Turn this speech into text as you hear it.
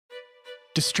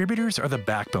Distributors are the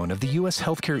backbone of the U.S.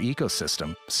 healthcare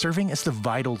ecosystem, serving as the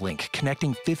vital link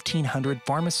connecting 1,500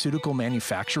 pharmaceutical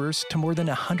manufacturers to more than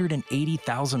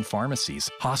 180,000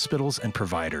 pharmacies, hospitals, and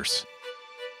providers.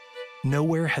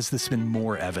 Nowhere has this been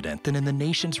more evident than in the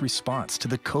nation's response to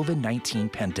the COVID-19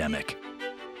 pandemic.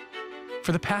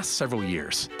 For the past several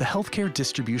years, the Healthcare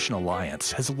Distribution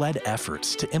Alliance has led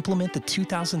efforts to implement the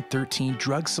 2013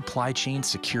 Drug Supply Chain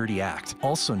Security Act,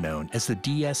 also known as the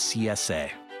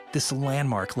DSCSA. This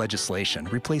landmark legislation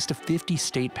replaced a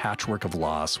 50-state patchwork of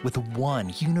laws with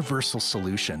one universal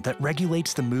solution that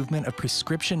regulates the movement of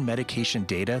prescription medication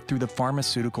data through the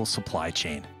pharmaceutical supply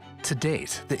chain. To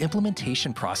date, the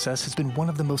implementation process has been one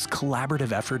of the most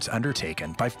collaborative efforts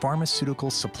undertaken by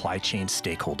pharmaceutical supply chain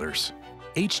stakeholders.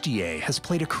 HDA has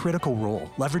played a critical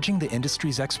role leveraging the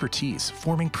industry's expertise,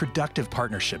 forming productive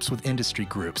partnerships with industry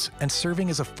groups, and serving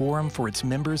as a forum for its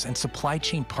members and supply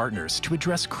chain partners to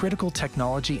address critical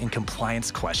technology and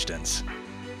compliance questions.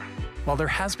 While there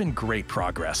has been great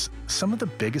progress, some of the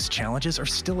biggest challenges are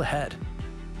still ahead.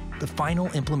 The final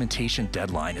implementation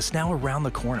deadline is now around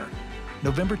the corner,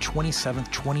 November 27,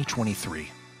 2023.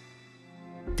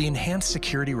 The enhanced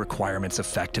security requirements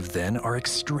effective then are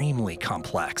extremely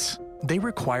complex. They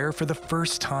require for the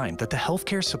first time that the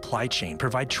healthcare supply chain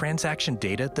provide transaction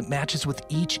data that matches with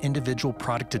each individual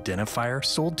product identifier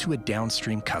sold to a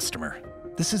downstream customer.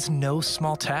 This is no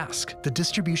small task. The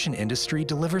distribution industry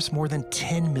delivers more than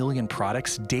 10 million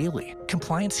products daily.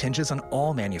 Compliance hinges on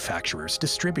all manufacturers,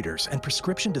 distributors, and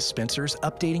prescription dispensers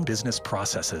updating business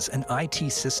processes and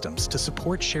IT systems to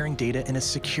support sharing data in a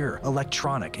secure,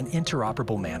 electronic, and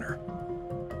interoperable manner.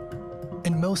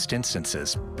 In most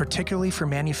instances, particularly for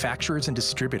manufacturers and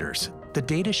distributors, the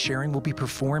data sharing will be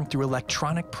performed through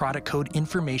Electronic Product Code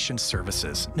Information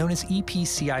Services, known as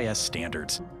EPCIS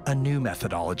standards, a new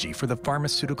methodology for the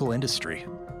pharmaceutical industry.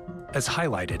 As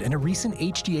highlighted in a recent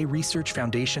HDA Research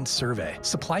Foundation survey,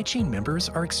 supply chain members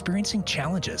are experiencing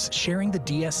challenges sharing the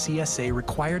DSCSA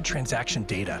required transaction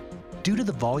data due to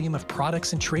the volume of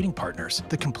products and trading partners,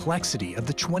 the complexity of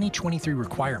the 2023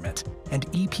 requirement,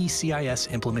 and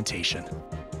EPCIS implementation.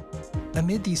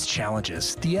 Amid these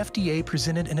challenges, the FDA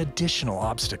presented an additional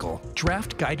obstacle: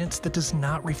 draft guidance that does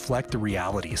not reflect the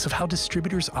realities of how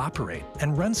distributors operate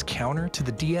and runs counter to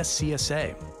the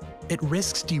DSCSA. It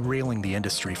risks derailing the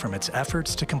industry from its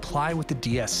efforts to comply with the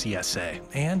DSCSA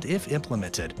and, if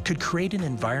implemented, could create an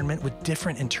environment with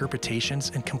different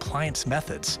interpretations and compliance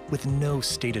methods with no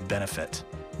stated benefit.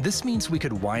 This means we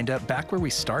could wind up back where we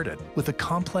started, with a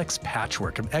complex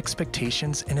patchwork of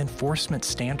expectations and enforcement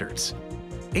standards.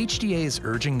 HDA is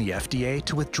urging the FDA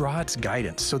to withdraw its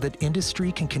guidance so that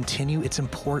industry can continue its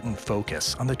important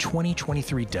focus on the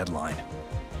 2023 deadline.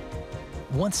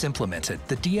 Once implemented,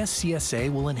 the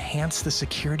DSCSA will enhance the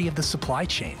security of the supply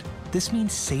chain. This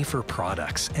means safer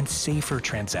products and safer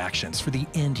transactions for the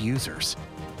end users,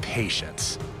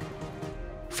 patients.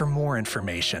 For more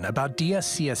information about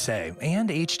DSCSA and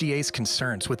HDA's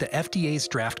concerns with the FDA's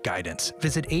draft guidance,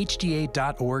 visit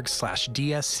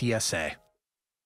hda.org/DSCSA.